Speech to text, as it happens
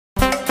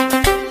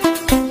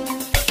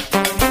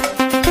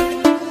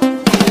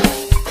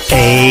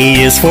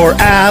is for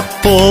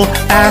apple,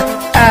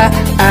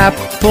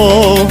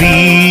 apple.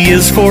 B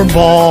is for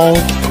ball,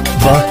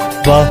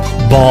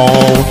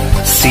 ball.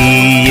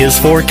 C is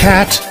for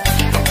cat,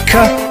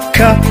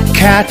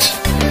 cat.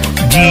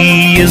 D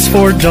is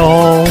for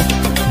doll,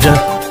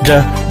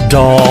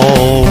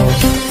 doll.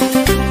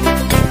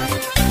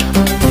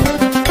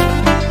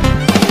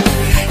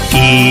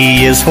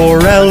 E is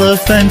for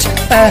elephant,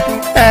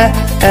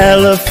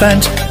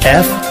 elephant.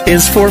 F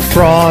is for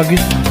frog,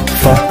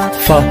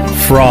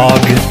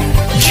 frog.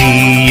 G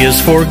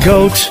is for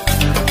goat,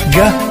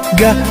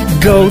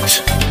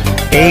 goat.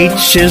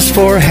 H is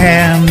for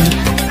hand,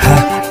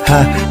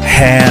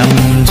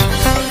 hand.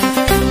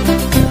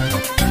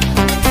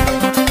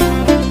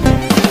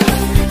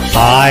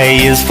 I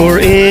is for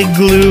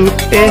igloo,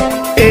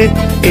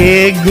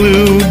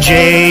 igloo.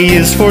 J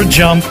is for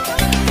jump,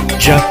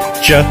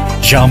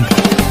 jump.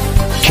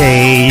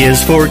 K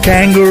is for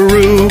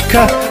kangaroo,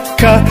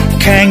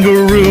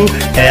 kangaroo.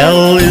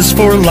 L is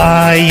for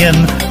lion,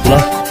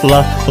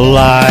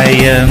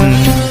 lion.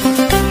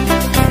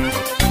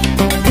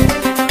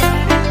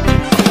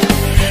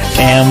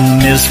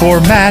 M is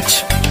for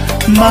mat,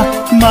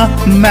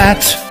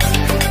 mat.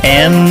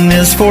 N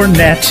is for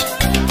net,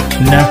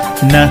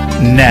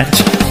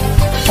 net.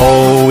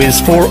 O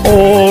is for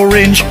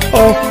orange,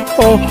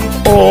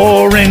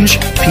 orange.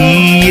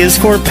 P is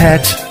for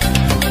pet,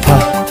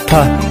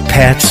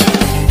 pet.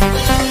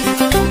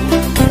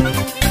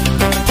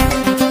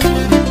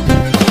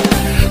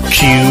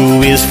 Q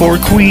is for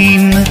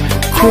queen,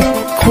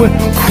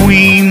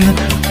 queen.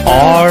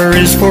 R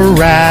is for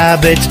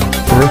rabbit,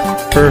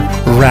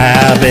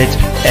 rabbit.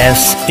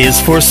 S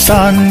is for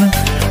sun,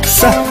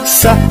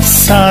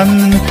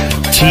 sun.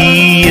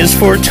 T is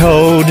for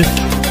toad,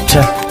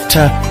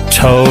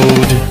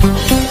 toad.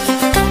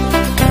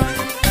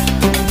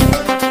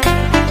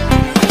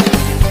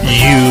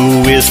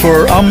 U is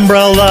for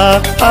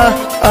umbrella,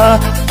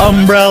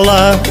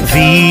 umbrella.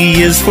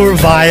 V is for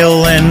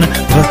violin,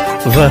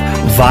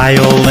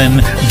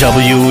 violin.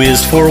 W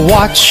is for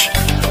watch,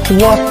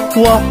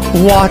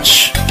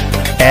 watch.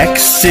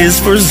 X is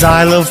for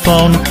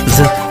xylophone,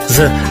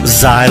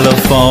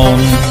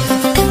 xylophone.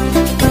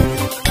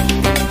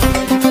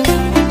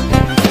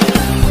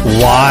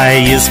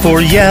 Y is for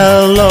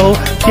yellow,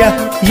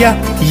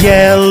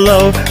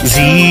 yellow. Z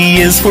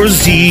is for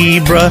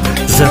zebra,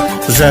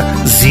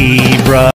 zebra.